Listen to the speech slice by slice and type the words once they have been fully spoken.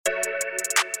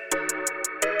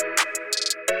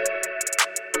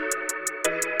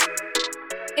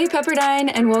Hey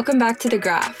Pepperdine, and welcome back to The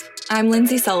Graph. I'm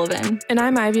Lindsay Sullivan. And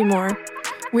I'm Ivy Moore.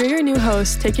 We're your new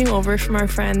hosts, taking over from our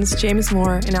friends James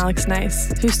Moore and Alex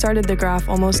Nice, who started The Graph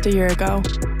almost a year ago.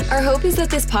 Our hope is that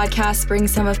this podcast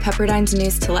brings some of Pepperdine's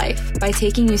news to life by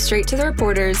taking you straight to the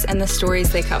reporters and the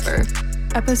stories they cover.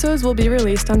 Episodes will be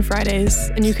released on Fridays,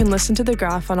 and you can listen to The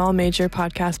Graph on all major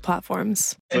podcast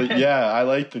platforms. So yeah, I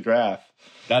like The Graph.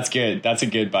 That's good. That's a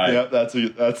good bite. Yep,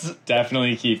 that's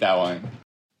Definitely keep that one.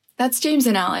 That's James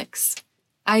and Alex.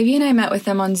 Ivy and I met with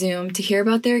them on Zoom to hear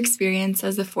about their experience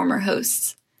as the former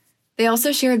hosts. They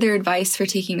also shared their advice for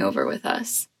taking over with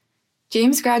us.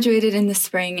 James graduated in the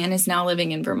spring and is now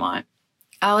living in Vermont.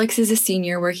 Alex is a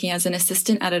senior working as an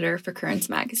assistant editor for Currents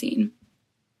magazine.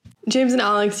 James and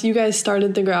Alex, you guys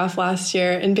started The Graph last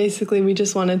year, and basically we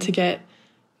just wanted to get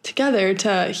together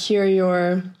to hear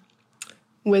your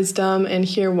wisdom and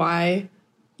hear why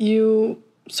you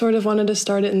sort of wanted to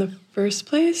start it in the first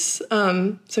place.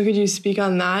 So could you speak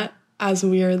on that as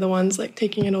we are the ones like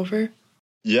taking it over?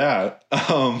 Yeah.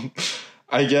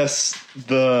 I guess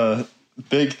the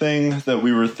big thing that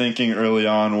we were thinking early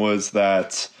on was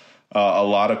that a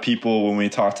lot of people, when we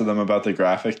talked to them about the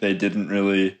graphic, they didn't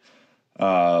really,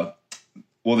 they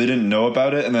didn't know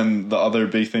about it. And then the other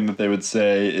big thing that they would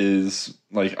say is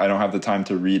like, I don't have the time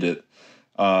to read it.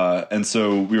 And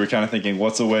so we were kind of thinking,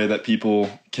 what's a way that people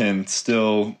can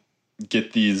still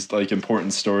get these like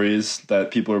important stories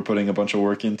that people are putting a bunch of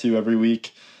work into every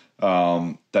week,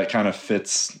 that kind of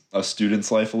fits a student's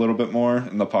life a little bit more.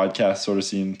 And the podcast sort of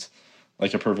seemed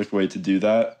like a perfect way to do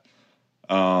that.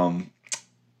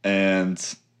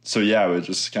 And so, yeah, we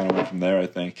just kind of went from there, I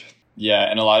think. Yeah.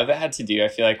 And a lot of it had to do, I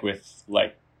feel like, with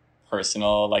like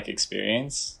personal like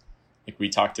experience. Like we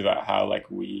talked about how like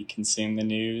we consume the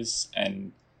news,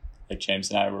 and like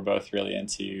James and I were both really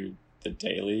into The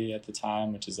Daily at the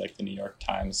time, which is like the New York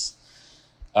Times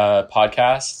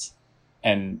podcast.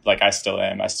 And like I still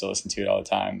am. I still listen to it all the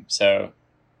time. So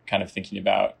kind of thinking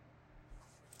about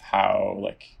how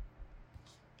like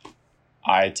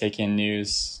I take in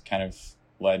news kind of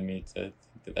led me to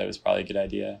think that that was probably a good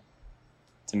idea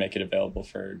to make it available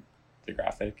for the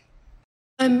graphic.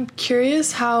 I'm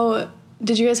curious,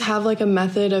 did you guys have like a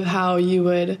method of how you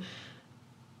would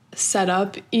set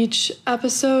up each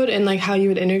episode and like how you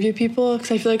would interview people?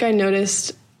 Because I feel like I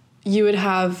noticed you would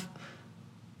have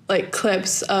like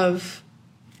clips of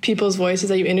people's voices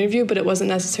that you interview, but it wasn't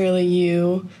necessarily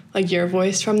you, like your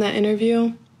voice from that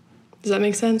interview. Does that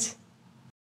make sense?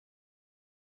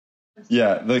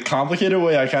 Yeah, the complicated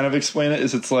way I kind of explain it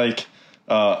is it's like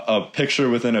a picture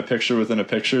within a picture within a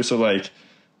picture. So like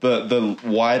the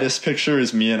widest picture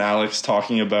is me and Alex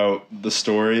talking about the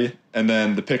story, and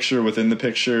then the picture within the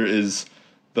picture is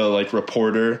the like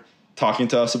reporter talking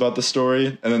to us about the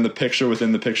story, and then the picture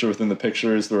within the picture within the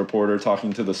picture is the reporter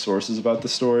talking to the sources about the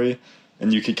story.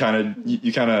 And you could kind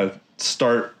of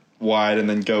start wide and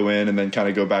then go in and then kind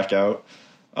of go back out.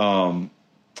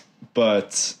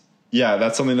 But yeah,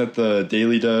 that's something that the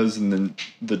Daily does and then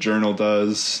the Journal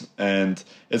does. And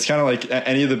it's kind of like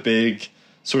any of the big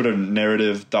sort of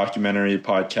narrative documentary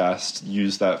podcasts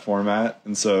use that format.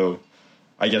 And so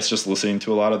I guess just listening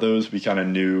to a lot of those, we kind of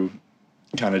knew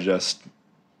kind of just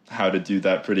how to do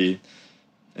that pretty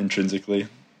intrinsically.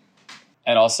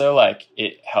 And also like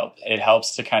it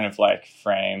helps to kind of like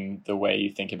frame the way you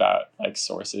think about like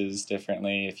sources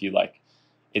differently. If you like,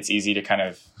 it's easy to kind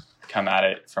of come at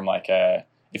it from like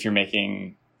if you're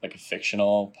making like a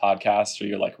fictional podcast or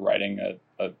you're like writing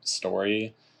a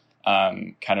story,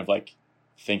 kind of like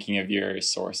thinking of your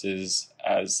sources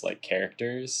as like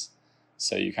characters.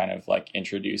 So you kind of like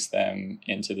introduce them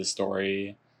into the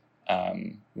story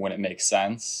when it makes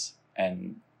sense,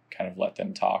 and kind of let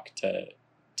them talk to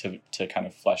kind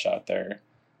of flesh out their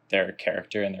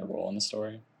character and their role in the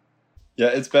story. Yeah,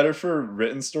 it's better for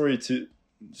written stories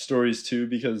too,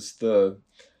 because the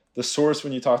source,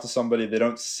 when you talk to somebody, they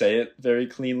don't say it very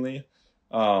cleanly.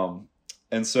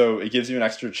 And so it gives you an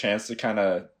extra chance to kind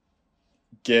of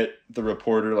get the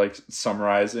reporter like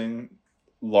summarizing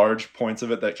large points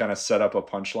of it that kind of set up a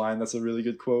punchline. That's a really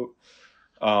good quote.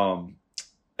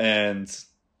 And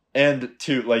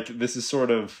to like, this is sort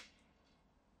of,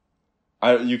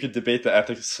 you could debate the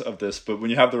ethics of this, but when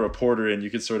you have the reporter in,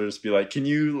 you could sort of just be like, can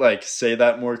you like say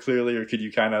that more clearly? Or could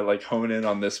you kind of like hone in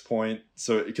on this point?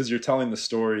 So, because you're telling the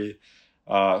story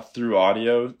through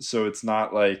audio. So it's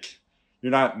not like,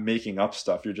 you're not making up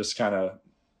stuff. You're just kind of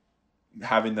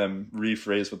having them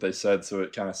rephrase what they said. So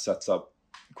it kind of sets up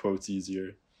quotes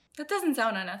easier. That doesn't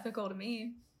sound unethical to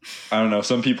me. I don't know.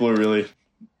 Some people are really,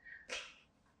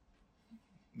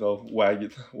 they'll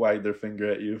wag their finger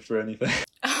at you for anything.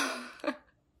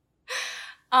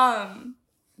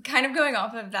 kind of going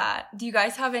off of that, do you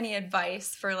guys have any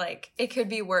advice for, like, it could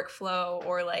be workflow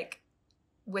or, like,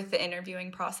 with the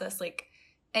interviewing process, like,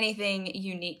 anything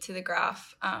unique to the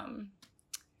graph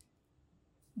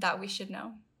that we should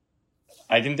know?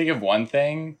 I can think of one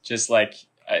thing, just like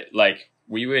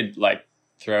we would like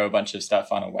throw a bunch of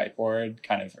stuff on a whiteboard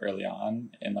kind of early on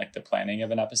in like the planning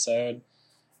of an episode.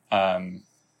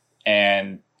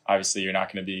 And obviously you're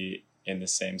not going to be in the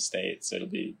same state, so it'll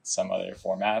be some other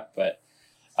format. But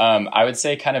I would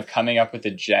say kind of coming up with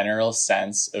a general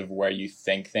sense of where you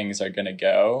think things are going to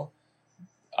go,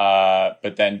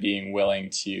 but then being willing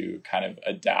to kind of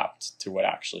adapt to what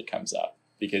actually comes up.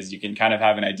 Because you can kind of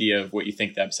have an idea of what you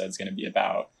think the episode's going to be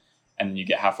about. And then you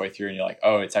get halfway through and you're like,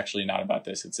 oh, it's actually not about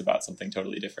this. It's about something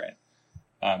totally different.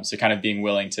 So kind of being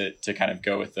willing to kind of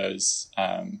go with those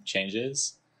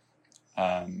changes.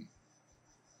 That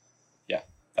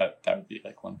would be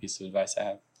like one piece of advice I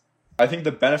have. I think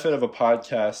the benefit of a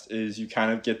podcast is you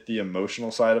kind of get the emotional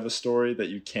side of a story that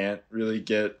you can't really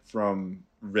get from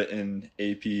written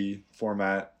AP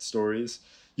format stories.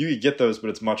 You could get those,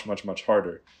 but it's much, much, much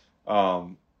harder.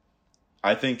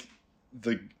 I think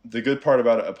the good part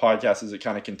about a podcast is it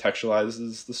kind of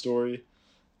contextualizes the story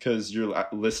because you're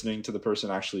listening to the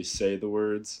person actually say the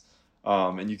words,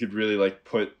 and you could really like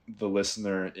put the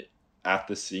listener at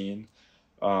the scene.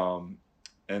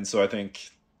 And so I think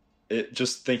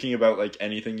just thinking about like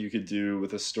anything you could do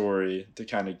with a story to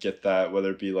kind of get that,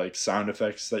 whether it be like sound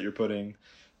effects that you're putting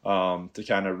to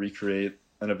kind of recreate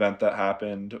an event that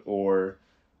happened, or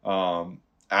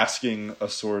asking a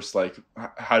source like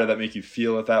how did that make you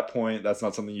feel at that point. That's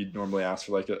not something you'd normally ask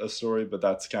for like a story, but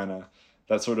that's kind of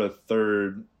that sort of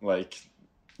third like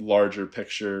larger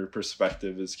picture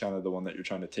perspective is kind of the one that you're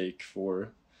trying to take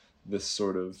for this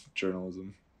sort of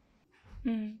journalism.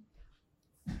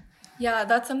 Yeah,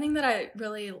 that's something that I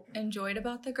really enjoyed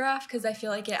about the graph, because I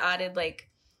feel like it added like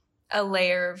a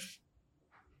layer of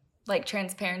like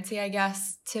transparency, I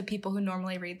guess, to people who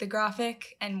normally read the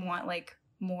graphic and want like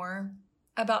more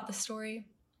about the story.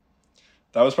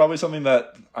 That was probably something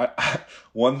that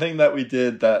one thing that we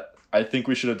did that I think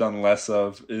we should have done less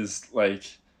of is like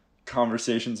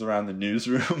conversations around the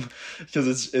newsroom,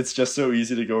 because it's just so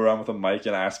easy to go around with a mic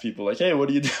and ask people like, hey, what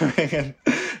are you doing?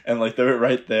 And like they're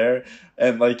right there,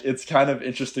 and like it's kind of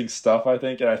interesting stuff, I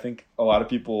think, and I think a lot of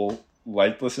people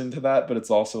like listening to that, but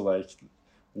it's also like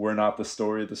we're not the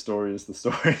story is the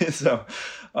story. So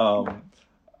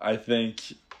I think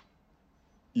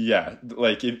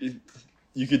like if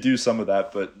you could do some of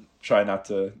that, but try not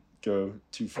to go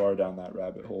too far down that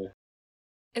rabbit hole.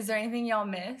 Is there anything y'all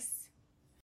miss?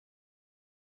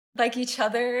 Like each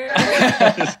other?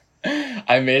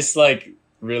 I miss like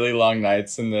really long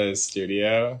nights in the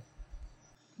studio.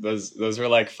 Those were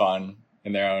like fun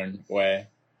in their own way,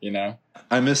 you know?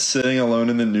 I miss sitting alone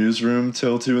in the newsroom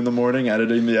till 2 a.m.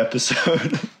 editing the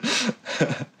episode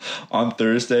on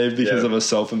Thursday because of a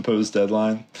self-imposed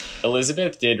deadline.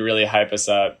 Elizabeth did really hype us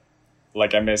up.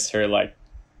 Like I miss her like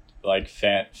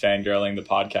fangirling the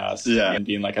podcast and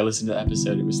being like, I listened to the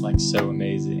episode, it was like so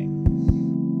amazing.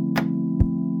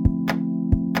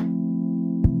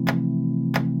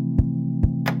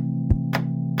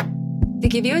 To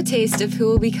give you a taste of who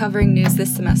will be covering news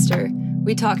this semester,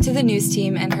 we talked to the news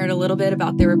team and heard a little bit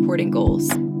about their reporting goals.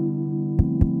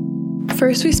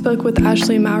 First, we spoke with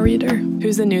Ashley Maureeder,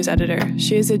 who's the news editor.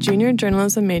 She is a junior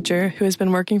journalism major who has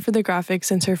been working for the Graphic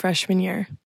since her freshman year.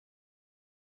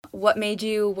 What made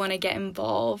you want to get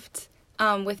involved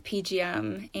with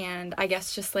PGM, and I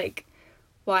guess just like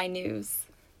why news?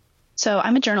 So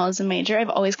I'm a journalism major. I've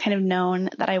always kind of known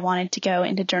that I wanted to go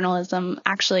into journalism.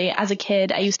 Actually, as a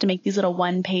kid, I used to make these little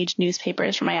one-page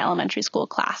newspapers for my elementary school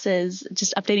classes,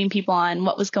 just updating people on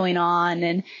what was going on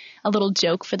and a little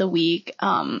joke for the week.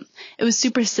 It was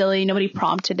super silly. Nobody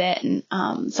prompted it.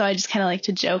 And so I just kind of like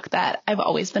to joke that I've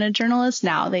always been a journalist.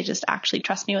 Now they just actually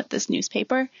trust me with this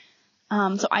newspaper.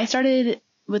 So I started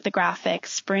with the Graphic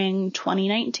spring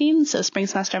 2019, so spring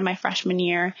semester of my freshman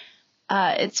year.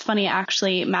 It's funny,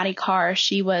 actually, Maddie Carr,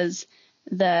 she was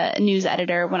the news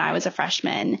editor when I was a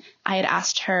freshman. I had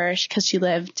asked her, because she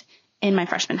lived in my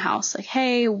freshman house, like,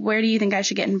 hey, where do you think I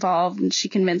should get involved? And she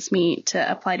convinced me to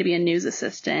apply to be a news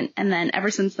assistant. And then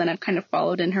ever since then, I've kind of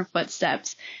followed in her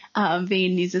footsteps,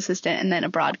 being a news assistant and then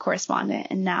abroad correspondent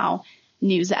and now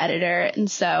news editor.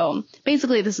 And so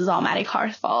basically this is all Maddie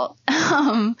Carr's fault.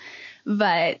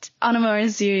 But on a more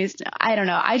serious, I don't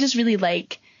know. I just really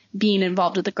like being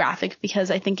involved with the Graphic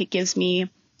because I think it gives me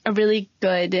a really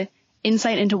good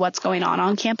insight into what's going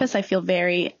on campus. I feel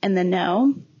very in the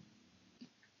know.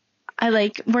 I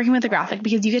like working with the graphic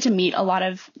because you get to meet a lot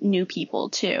of new people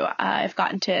too. I've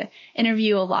gotten to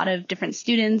interview a lot of different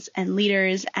students and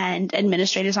leaders and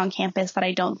administrators on campus that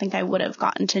I don't think I would have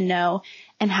gotten to know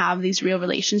and have these real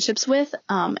relationships with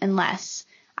unless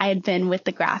I had been with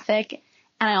the graphic.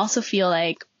 And I also feel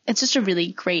like it's just a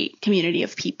really great community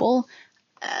of people.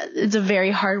 It's a very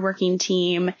hardworking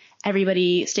team.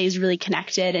 Everybody stays really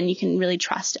connected and you can really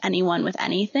trust anyone with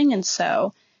anything. And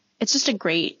so it's just a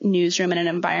great newsroom and an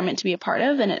environment to be a part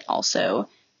of. And it also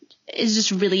is just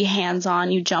really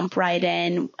hands-on. You jump right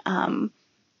in.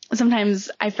 Sometimes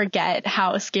I forget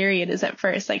how scary it is at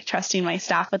first, like trusting my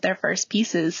staff with their first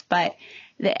pieces, but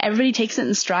everybody takes it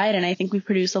in stride. And I think we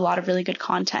produce a lot of really good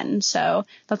content. And so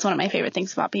that's one of my favorite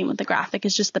things about being with the graphic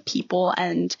is just the people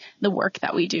and the work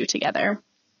that we do together.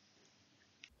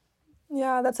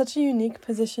 Yeah, that's such a unique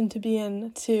position to be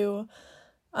in, to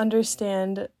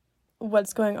understand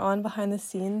what's going on behind the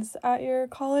scenes at your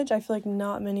college. I feel like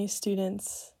not many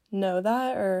students know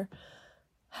that or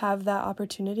have that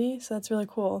opportunity, so that's really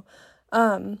cool.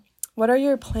 What are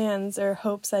your plans or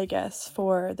hopes, I guess,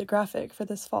 for the graphic for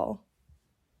this fall?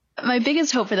 My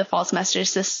biggest hope for the fall semester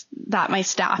is just that my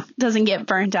staff doesn't get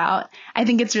burnt out. I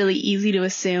think it's really easy to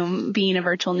assume being a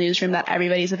virtual newsroom that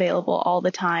everybody's available all the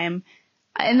time.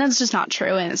 And that's just not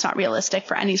true, and it's not realistic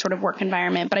for any sort of work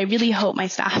environment. But I really hope my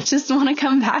staff just want to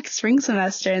come back spring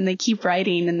semester and they keep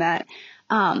writing, and that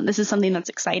this is something that's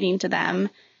exciting to them.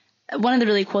 One of the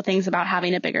really cool things about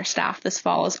having a bigger staff this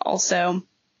fall is also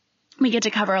we get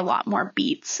to cover a lot more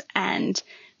beats and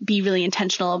be really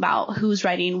intentional about who's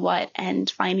writing what and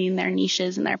finding their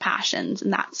niches and their passions.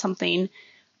 And that's something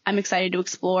I'm excited to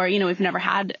explore. You know, we've never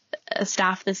had a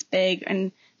staff this big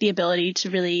and the ability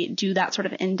to really do that sort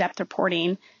of in-depth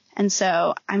reporting. And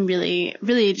so I'm really,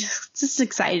 really just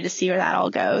excited to see where that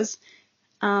all goes.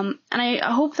 And I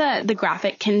hope that the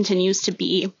graphic continues to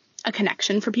be a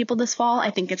connection for people this fall.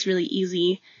 I think it's really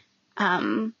easy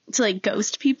to like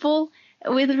ghost people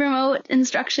with remote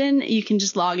instruction. You can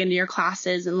just log into your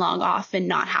classes and log off and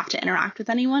not have to interact with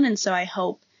anyone. And so I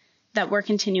hope that we're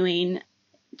continuing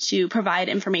to provide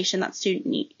information that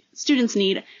students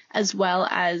need, as well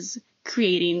as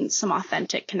creating some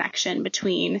authentic connection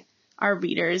between our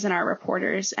readers and our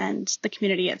reporters and the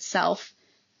community itself.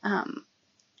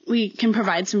 We can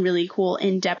provide some really cool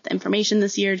in-depth information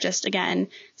this year, just again,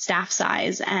 staff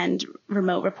size and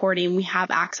remote reporting. We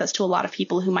have access to a lot of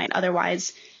people who might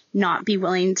otherwise not be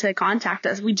willing to contact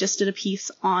us. We just did a piece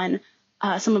on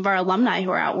some of our alumni who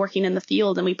are out working in the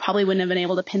field, and we probably wouldn't have been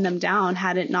able to pin them down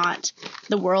had it not,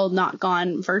 the world not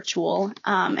gone virtual.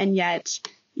 And yet,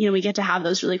 you know, we get to have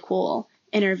those really cool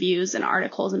interviews and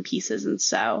articles and pieces. And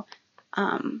so,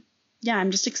 yeah,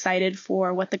 I'm just excited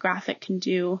for what the graphic can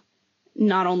do,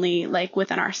 not only like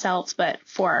within ourselves, but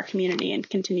for our community, and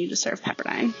continue to serve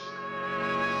Pepperdine.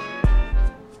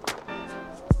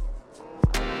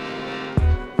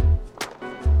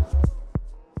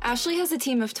 Ashley has a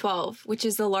team of 12, which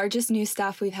is the largest news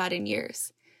staff we've had in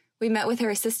years. We met with her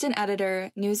assistant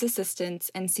editor, news assistants,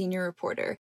 and senior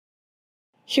reporter.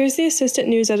 Here's the assistant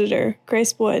news editor,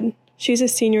 Grace Wood. She's a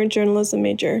senior journalism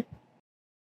major.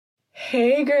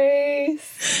 Hey,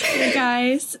 Grace. Hey,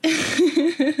 guys.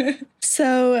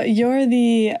 So you're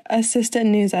the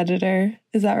assistant news editor,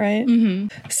 is that right?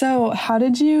 Mm-hmm. So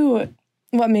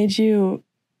what made you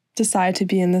decide to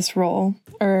be in this role,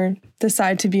 or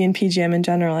decide to be in PGM in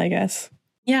general, I guess?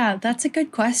 Yeah, that's a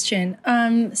good question.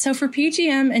 So for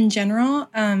PGM in general,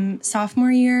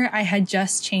 sophomore year, I had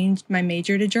just changed my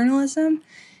major to journalism,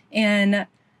 and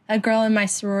a girl in my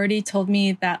sorority told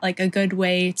me that like a good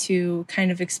way to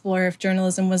kind of explore if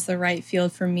journalism was the right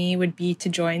field for me would be to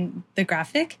join the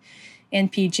graphic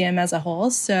and PGM as a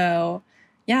whole. So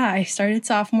yeah, I started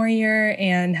sophomore year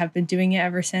and have been doing it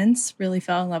ever since. Really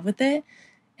fell in love with it.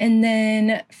 And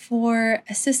then for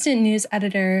assistant news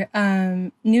editor,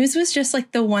 news was just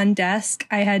like the one desk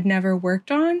I had never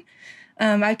worked on.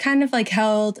 I kind of like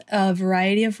held a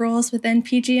variety of roles within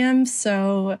PGM,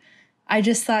 so I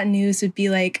just thought news would be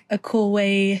like a cool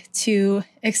way to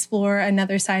explore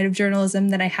another side of journalism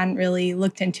that I hadn't really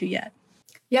looked into yet.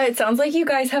 Yeah, it sounds like you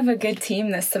guys have a good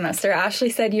team this semester. Ashley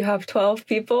said you have 12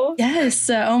 people. Yes.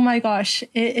 Oh my gosh.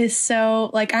 It is so,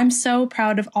 like, I'm so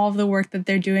proud of all of the work that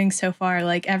they're doing so far.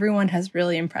 Like, everyone has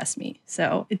really impressed me.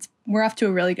 So we're off to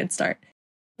a really good start.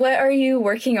 What are you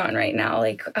working on right now?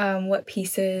 Like, what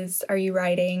pieces are you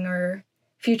writing or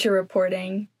future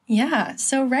reporting? Yeah.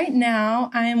 So right now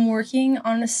I'm working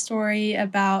on a story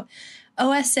about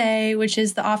OSA, which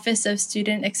is the Office of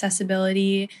Student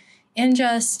Accessibility, and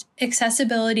just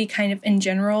accessibility kind of in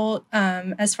general,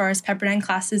 as far as Pepperdine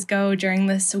classes go during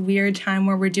this weird time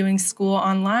where we're doing school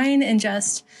online, and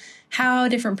just how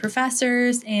different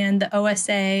professors and the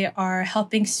OSA are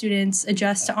helping students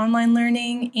adjust to online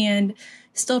learning and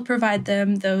still provide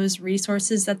them those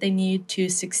resources that they need to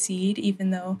succeed,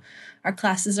 even though our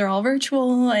classes are all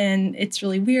virtual and it's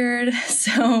really weird.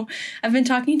 So I've been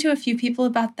talking to a few people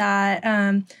about that,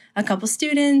 a couple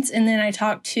students, and then I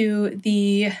talked to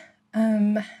the,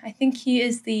 I think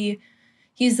he's the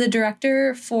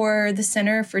director for the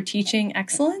Center for Teaching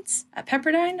Excellence at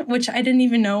Pepperdine, which I didn't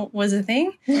even know was a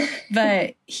thing.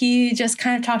 But he just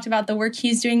kind of talked about the work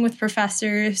he's doing with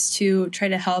professors to try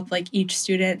to help like each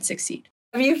student succeed.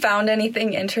 Have you found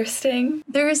anything interesting?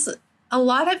 There's a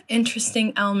lot of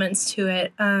interesting elements to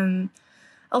it.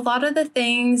 A lot of the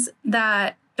things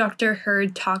that Dr.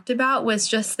 Hurd talked about was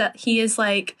just that he is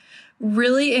like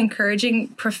really encouraging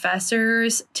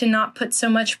professors to not put so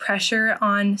much pressure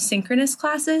on synchronous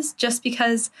classes, just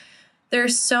because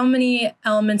there's so many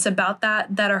elements about that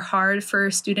are hard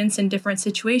for students in different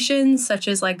situations, such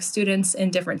as like students in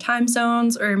different time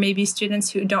zones, or maybe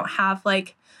students who don't have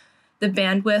like the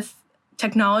bandwidth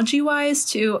technology-wise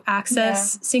to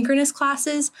access synchronous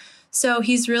classes. So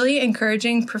he's really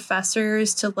encouraging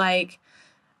professors to like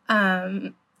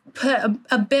put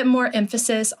a bit more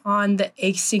emphasis on the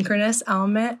asynchronous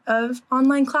element of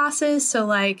online classes. So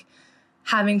like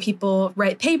having people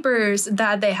write papers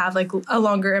that they have like a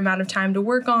longer amount of time to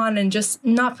work on, and just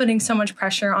not putting so much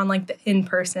pressure on like the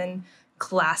in-person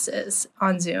classes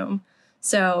on Zoom.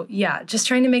 So yeah, just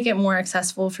trying to make it more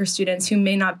accessible for students who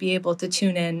may not be able to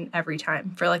tune in every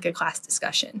time for like a class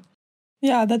discussion.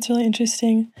 Yeah, that's really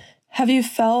interesting. Have you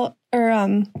felt, or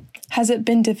has it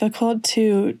been difficult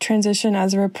to transition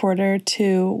as a reporter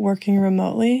to working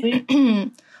remotely?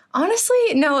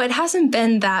 Honestly, no, it hasn't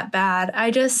been that bad.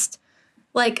 I just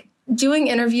like doing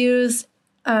interviews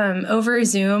over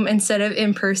Zoom instead of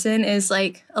in person is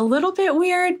like a little bit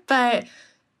weird, but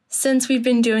since we've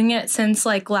been doing it since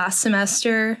like last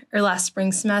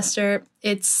spring semester,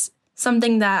 it's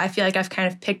something that I feel like I've kind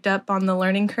of picked up on the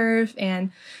learning curve,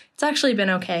 and it's actually been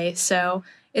okay. So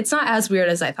it's not as weird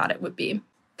as I thought it would be.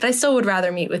 But I still would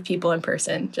rather meet with people in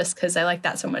person just because I like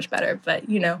that so much better. But,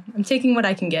 you know, I'm taking what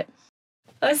I can get.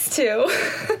 Us too.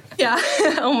 Yeah.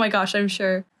 Oh my gosh, I'm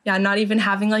sure. Yeah, not even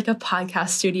having like a podcast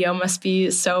studio must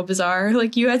be so bizarre.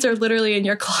 Like you guys are literally in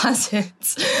your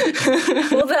closets.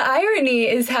 Well, the irony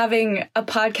is having a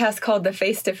podcast called The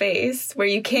Face to Face, where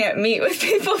you can't meet with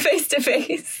people face to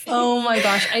face. Oh my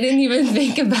gosh, I didn't even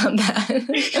think about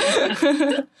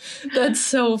that. That's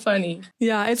so funny.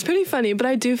 Yeah, it's pretty funny, but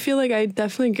I do feel like I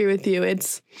definitely agree with you.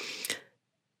 It's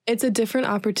a different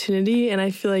opportunity, and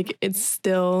I feel like it's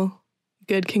still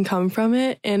good can come from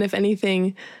it. And if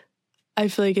anything, I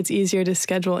feel like it's easier to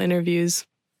schedule interviews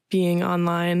being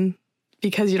online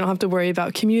because you don't have to worry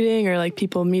about commuting or like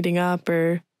people meeting up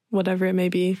or whatever it may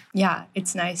be. Yeah,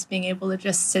 it's nice being able to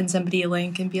just send somebody a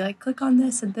link and be like, click on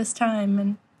this at this time.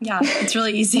 And yeah, it's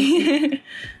really easy.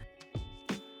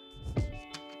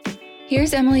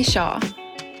 Here's Emily Shaw.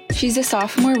 She's a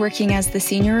sophomore working as the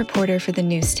senior reporter for the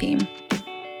news team.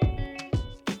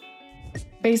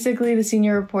 Basically, the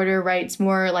senior reporter writes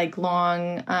more like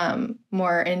long,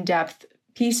 more in-depth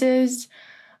pieces.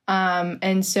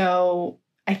 And so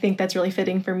I think that's really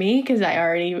fitting for me because I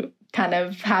already kind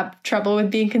of have trouble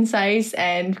with being concise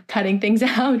and cutting things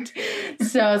out.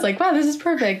 So I was like, wow, this is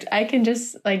perfect. I can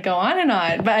just like go on and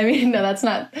on. But I mean, no,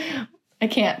 I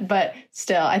can't. But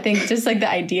still, I think just like the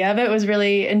idea of it was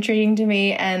really intriguing to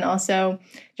me. And also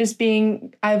just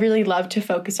I really love to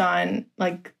focus on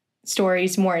like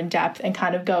stories more in depth and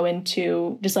kind of go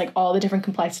into just like all the different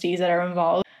complexities that are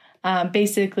involved.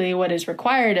 Basically, what is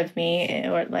required of me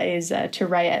is to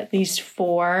write at least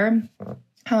 4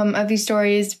 of these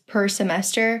stories per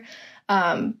semester.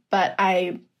 But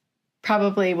I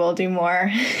probably will do more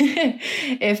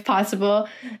if possible,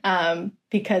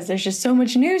 because there's just so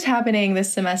much news happening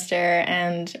this semester.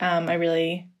 And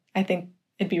I think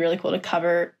it'd be really cool to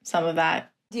cover some of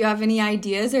that. Do you have any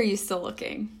ideas, or are you still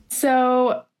looking?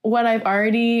 So what I've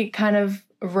already kind of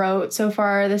wrote so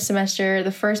far this semester,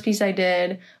 the first piece I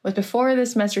did was before the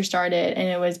semester started, and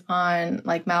it was on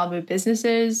like Malibu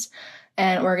businesses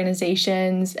and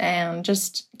organizations and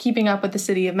just keeping up with the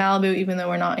city of Malibu, even though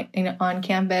we're not on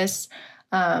campus,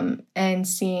 and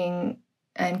seeing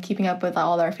and keeping up with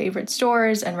all our favorite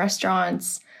stores and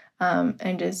restaurants,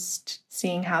 and just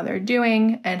seeing how they're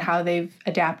doing and how they've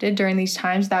adapted during these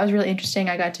times. That was really interesting.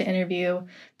 I got to interview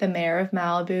the mayor of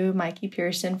Malibu, Mikey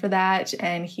Pearson, for that,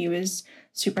 and he was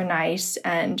super nice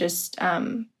and just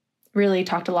really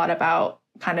talked a lot about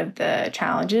kind of the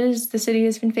challenges the city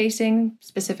has been facing,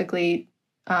 specifically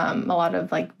a lot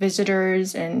of like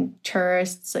visitors and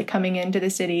tourists like coming into the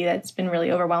city. That's been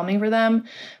really overwhelming for them,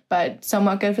 but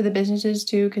somewhat good for the businesses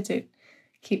too, because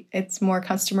it's more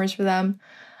customers for them.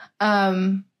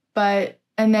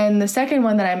 And then the second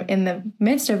one that I'm in the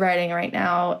midst of writing right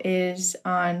now is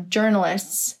on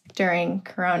journalists during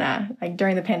Corona, like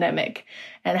during the pandemic,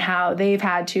 and how they've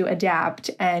had to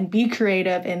adapt and be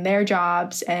creative in their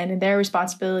jobs and in their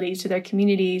responsibilities to their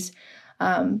communities,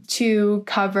 to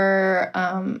cover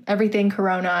everything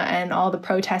Corona and all the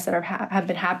protests that have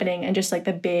been happening, and just like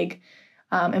the big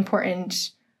important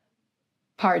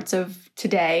parts of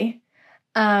today.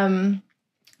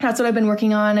 That's what I've been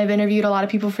working on. I've interviewed a lot of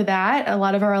people for that, a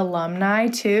lot of our alumni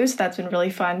too. So that's been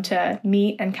really fun to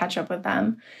meet and catch up with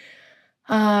them.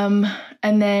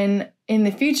 And then in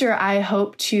the future, I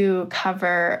hope to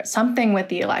cover something with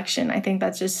the election. I think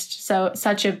that's just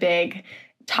such a big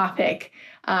topic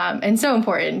and so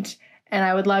important. And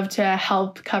I would love to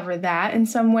help cover that in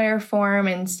some way or form,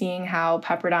 and seeing how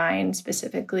Pepperdine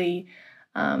specifically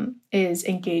is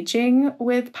engaging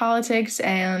with politics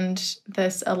and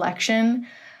this election.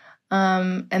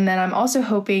 And then I'm also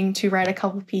hoping to write a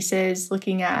couple pieces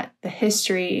looking at the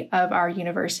history of our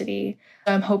university.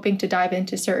 I'm hoping to dive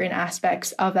into certain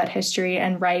aspects of that history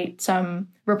and write some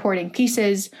reporting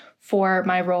pieces for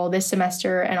my role this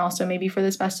semester, and also maybe for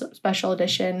the special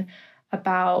edition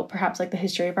about perhaps like the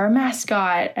history of our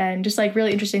mascot and just like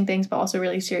really interesting things, but also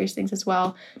really serious things as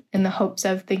well, in the hopes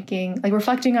of thinking, like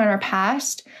reflecting on our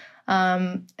past,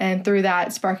 and through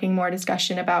that sparking more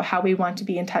discussion about how we want to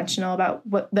be intentional about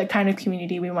what the kind of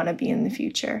community we want to be in the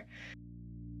future.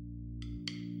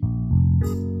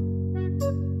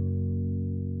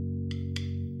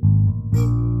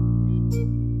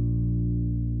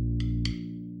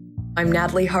 I'm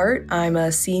Natalie Hart. I'm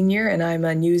a senior and I'm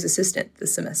a news assistant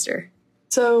this semester.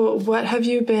 So what have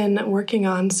you been working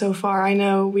on so far? I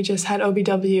know we just had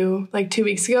OBW like 2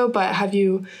 weeks ago, but have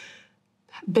you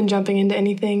been jumping into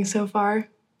anything so far?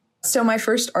 So my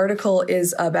first article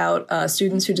is about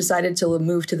students who decided to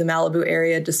move to the Malibu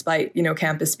area despite,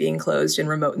 campus being closed and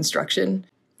remote instruction.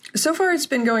 So far, it's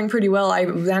been going pretty well. I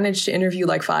managed to interview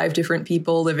like 5 different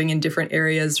people living in different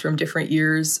areas from different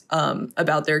years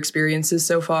about their experiences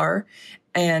so far.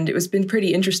 And it was been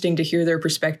pretty interesting to hear their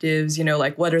perspectives,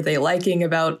 like what are they liking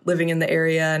about living in the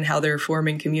area and how they're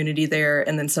forming community there,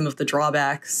 and then some of the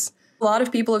drawbacks. A lot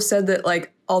of people have said that,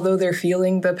 like, although they're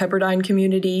feeling the Pepperdine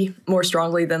community more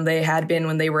strongly than they had been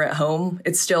when they were at home,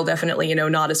 it's still definitely,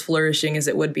 not as flourishing as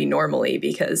it would be normally,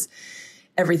 because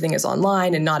everything is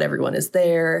online and not everyone is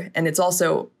there. And it's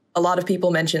also, a lot of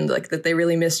people mentioned like that they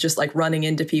really miss just like running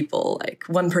into people. Like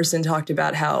one person talked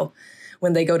about how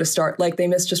when they go to they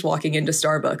miss just walking into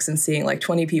Starbucks and seeing like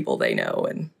 20 people they know.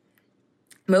 And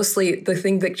mostly the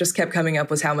thing that just kept coming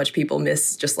up was how much people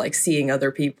miss just like seeing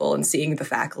other people and seeing the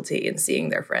faculty and seeing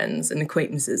their friends and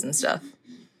acquaintances and stuff.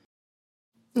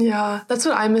 Yeah, that's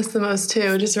what I miss the most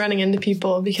too, just running into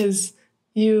people, because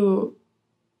I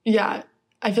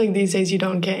feel like these days you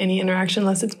don't get any interaction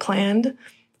unless it's planned.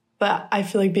 But I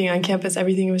feel like being on campus,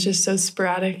 everything was just so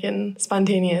sporadic and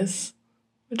spontaneous,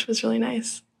 which was really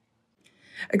nice.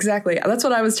 Exactly. That's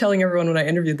what I was telling everyone when I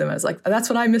interviewed them. I was like, that's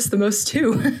what I miss the most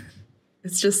too.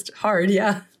 It's just hard,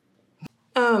 yeah.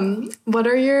 What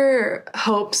are your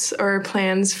hopes or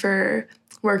plans for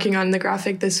working on the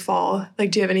graphic this fall? Like,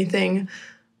 do you have anything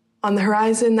on the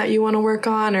horizon that you want to work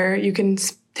on, or you can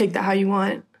take that how you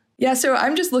want? Yeah, so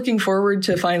I'm just looking forward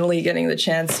to finally getting the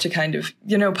chance to kind of,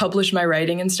 publish my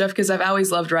writing and stuff, because I've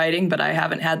always loved writing, but I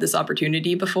haven't had this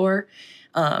opportunity before.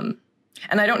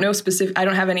 And I don't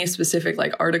have any specific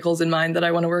like articles in mind that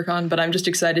I want to work on, but I'm just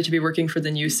excited to be working for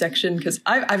the news section, because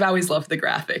I've always loved the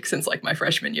graphic since like my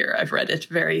freshman year. I've read it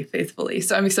very faithfully.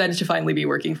 So I'm excited to finally be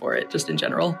working for it just in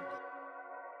general.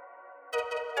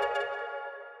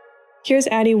 Here's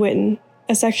Addie Witten,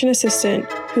 a section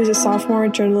assistant who's a sophomore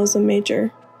journalism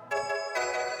major.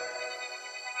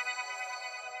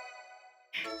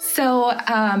 So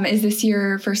is this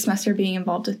your first semester being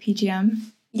involved with PGM?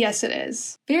 Yes, it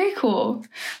is. Very cool.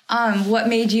 What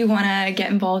made you want to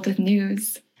get involved with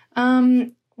news?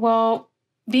 Well,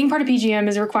 being part of PGM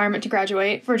is a requirement to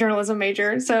graduate for a journalism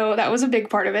major, so that was a big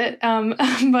part of it.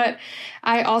 But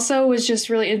I also was just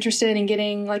really interested in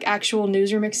getting like actual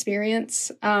newsroom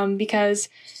experience, because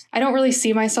I don't really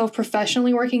see myself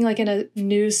professionally working like in a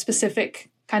news specific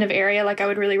kind of area. Like I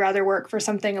would really rather work for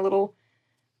something a little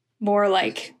more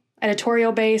like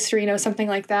editorial based or, something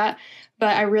like that.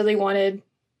 But I really wanted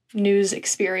news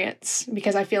experience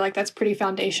because I feel like that's pretty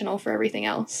foundational for everything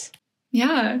else.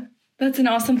 Yeah, that's an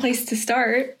awesome place to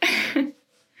start.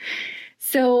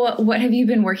 So what have you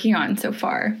been working on so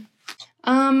far?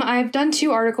 I've done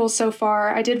 2 articles so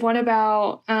far. I did one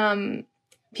about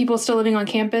people still living on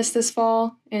campus this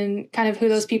fall and kind of who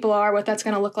those people are, what that's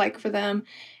going to look like for them.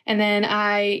 And then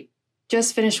I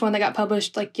just finished one that got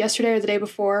published like yesterday or the day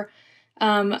before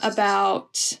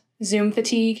about Zoom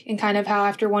fatigue and kind of how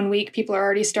after 1 week, people are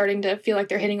already starting to feel like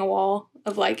they're hitting a wall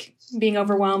of like being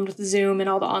overwhelmed with Zoom and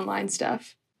all the online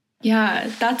stuff. Yeah,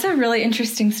 that's a really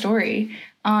interesting story.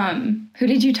 Who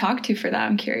did you talk to for that?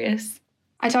 I'm curious.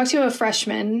 I talked to a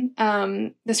freshman,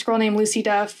 this girl named Lucy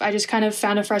Duff. I just kind of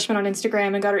found a freshman on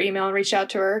Instagram and got her email and reached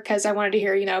out to her because I wanted to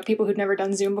hear, you know, people who'd never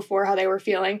done Zoom before, how they were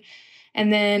feeling.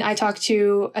 And then I talked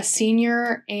to a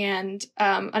senior and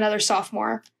another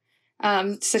sophomore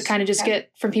to kind of just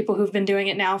get from people who've been doing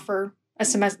it now for a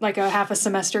semester, like a half a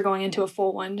semester going into a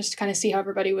full one, just to kind of see how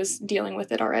everybody was dealing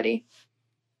with it already.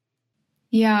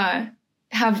 Yeah.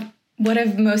 What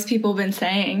have most people been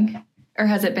saying? Or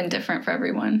has it been different for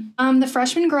everyone? The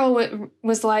freshman girl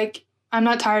was like, I'm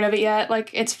not tired of it yet.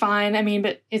 Like, it's fine. I mean,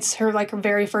 but it's her like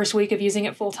very first week of using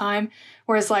it full time.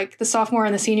 Whereas like the sophomore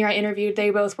and the senior I interviewed, they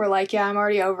both were like, yeah, I'm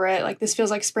already over it. Like, this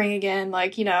feels like spring again.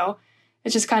 Like, you know,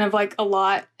 it's just kind of like a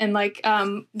lot. And like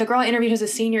the girl I interviewed who's a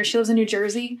senior, she lives in New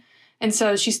Jersey. And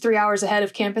so she's 3 hours ahead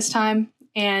of campus time.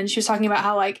 And she was talking about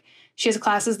how like she has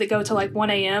classes that go to like 1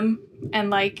 a.m. and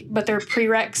like, but they're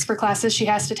prereqs for classes she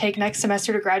has to take next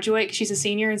semester to graduate because she's a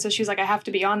senior. And so she was like, I have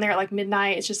to be on there at like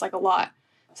midnight. It's just like a lot.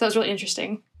 So that was really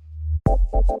interesting.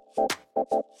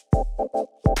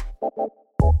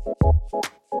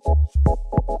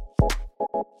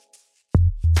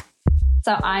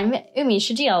 So I'm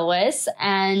Umisha Gielwis,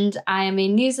 and I am a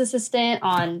news assistant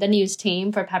on the news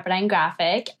team for Pepperdine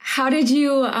Graphic. How did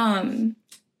you,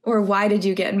 or why did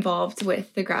you get involved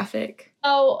with the Graphic?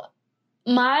 So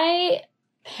not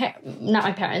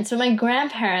my parents, but my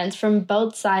grandparents from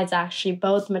both sides, actually,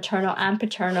 both maternal and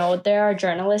paternal, there are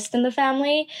journalists in the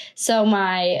family. So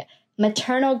my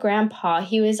maternal grandpa,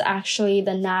 he was actually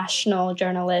the national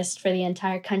journalist for the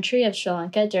entire country of Sri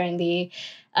Lanka during the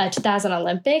 2000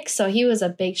 Olympics. So he was a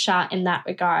big shot in that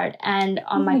regard. And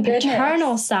on my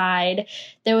paternal side,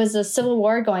 there was a civil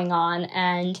war going on,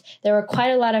 and there were quite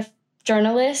a lot of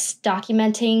journalists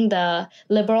documenting the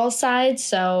liberal side,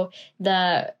 so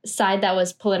the side that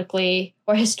was politically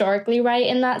or historically right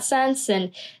in that sense,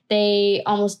 and they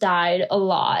almost died a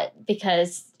lot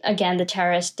because, again, the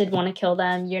terrorists did want to kill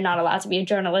them. You're not allowed to be a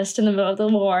journalist in the middle of the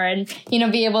war and, you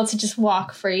know, be able to just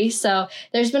walk free. So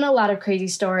there's been a lot of crazy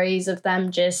stories of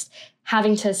them just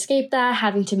having to escape that,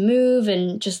 having to move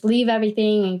and just leave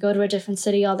everything and go to a different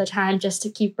city all the time just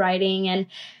to keep writing. And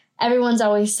everyone's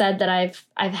always said that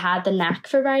I've had the knack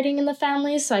for writing in the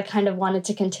family, so I kind of wanted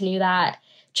to continue that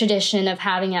tradition of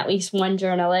having at least one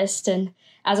journalist, and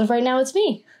as of right now, it's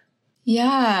me.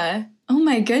 Yeah. Oh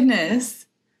my goodness.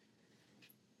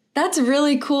 That's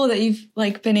really cool that you've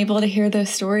like been able to hear those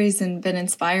stories and been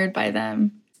inspired by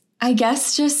them. I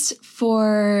guess just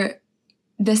for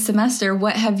this semester,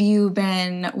 what have you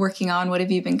been working on? What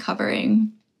have you been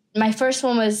covering? My first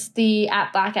one was the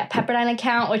 @Black@Pepperdine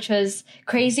account, which was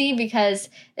crazy because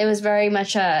it was very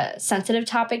much a sensitive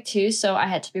topic too. So I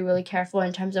had to be really careful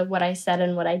in terms of what I said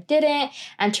and what I didn't,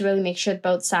 and to really make sure that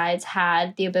both sides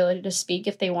had the ability to speak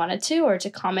if they wanted to or to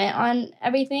comment on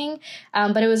everything.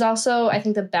 But it was also, I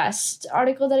think, the best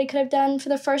article that I could have done for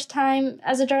the first time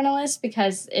as a journalist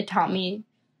because it taught me,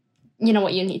 you know,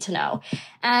 what you need to know.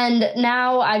 And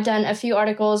now I've done a few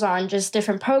articles on just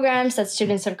different programs that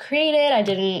students have created. I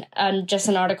did just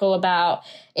an article about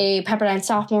a Pepperdine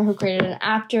sophomore who created an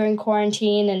app during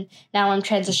quarantine. And now I'm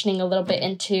transitioning a little bit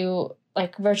into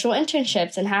like virtual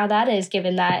internships and how that is,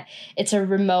 given that it's a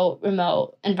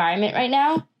remote environment right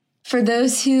now. For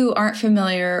those who aren't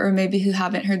familiar or maybe who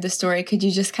haven't heard the story, could you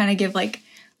just kind of give like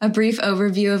a brief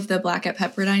overview of the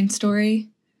Black@Pepperdine story?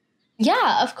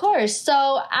 Yeah, of course.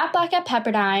 So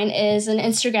 @Black@Pepperdine is an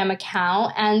Instagram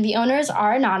account, and the owners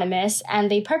are anonymous,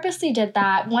 and they purposely did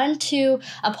that, one, to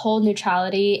uphold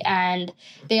neutrality, and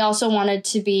they also wanted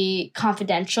to be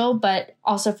confidential, but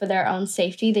also for their own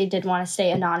safety, they did want to stay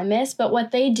anonymous. But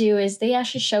what they do is they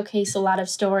actually showcase a lot of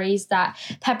stories that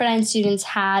Pepperdine students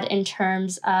had in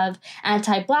terms of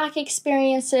anti-Black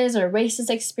experiences or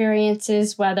racist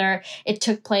experiences, whether it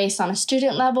took place on a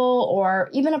student level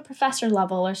or even a professor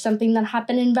level or something that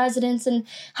happened in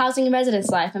housing and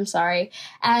residence life,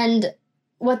 And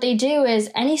what they do is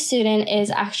any student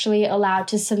is actually allowed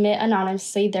to submit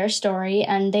anonymously their story,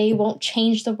 and they won't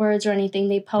change the words or anything.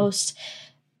 They post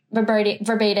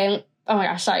verbatim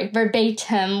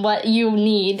what you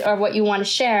need or what you want to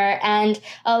share. And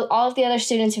all of the other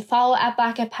students who follow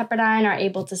 @Black@Pepperdine are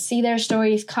able to see their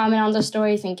stories, comment on those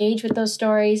stories, engage with those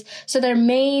stories. So their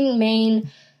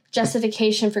main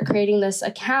justification for creating this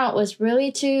account was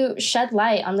really to shed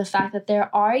light on the fact that there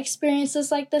are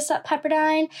experiences like this at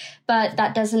Pepperdine, but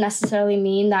that doesn't necessarily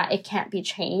mean that it can't be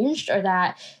changed or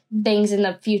that things in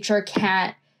the future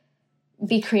can't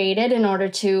be created in order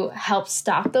to help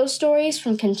stop those stories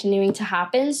from continuing to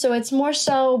happen. So it's more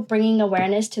so bringing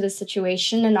awareness to the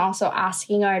situation and also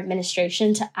asking our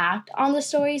administration to act on the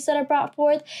stories that are brought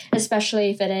forth, especially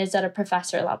if it is at a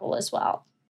professor level as well.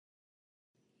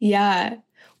 Yeah.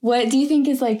 What do you think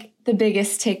is like the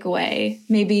biggest takeaway,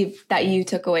 maybe that you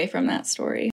took away from that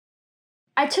story?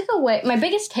 My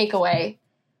biggest takeaway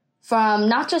from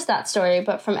not just that story,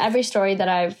 but from every story that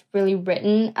I've really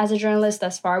written as a journalist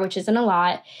thus far, which isn't a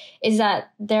lot, is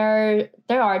that there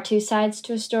are two sides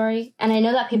to a story. And I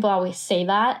know that people always say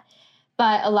that,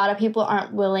 but a lot of people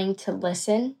aren't willing to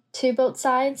listen to both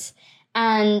sides.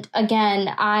 And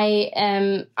again,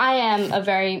 I'm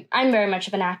very much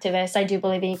of an activist. I do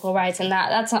believe in equal rights, and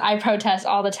I protest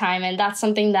all the time, and that's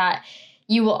something that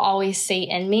you will always see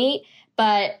in me.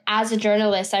 But as a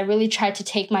journalist, I really tried to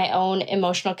take my own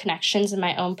emotional connections and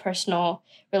my own personal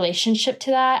relationship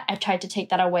to that. I tried to take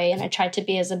that away, and I tried to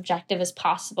be as objective as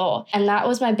possible. And that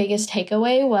was my biggest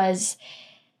takeaway, was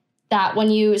that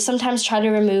when you sometimes try to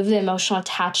remove the emotional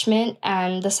attachment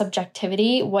and the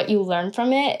subjectivity, what you learn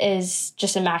from it is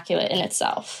just immaculate in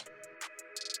itself.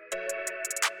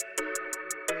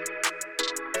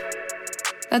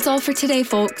 That's all for today,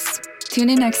 folks. Tune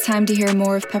in next time to hear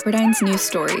more of Pepperdine's news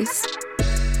stories.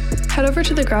 Head over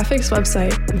to the Graphics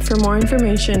website for more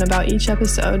information about each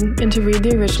episode and to read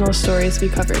the original stories we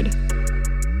covered.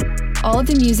 All of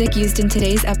the music used in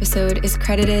today's episode is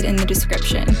credited in the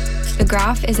description. The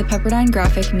Graph is a Pepperdine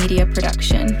Graphic Media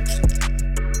production.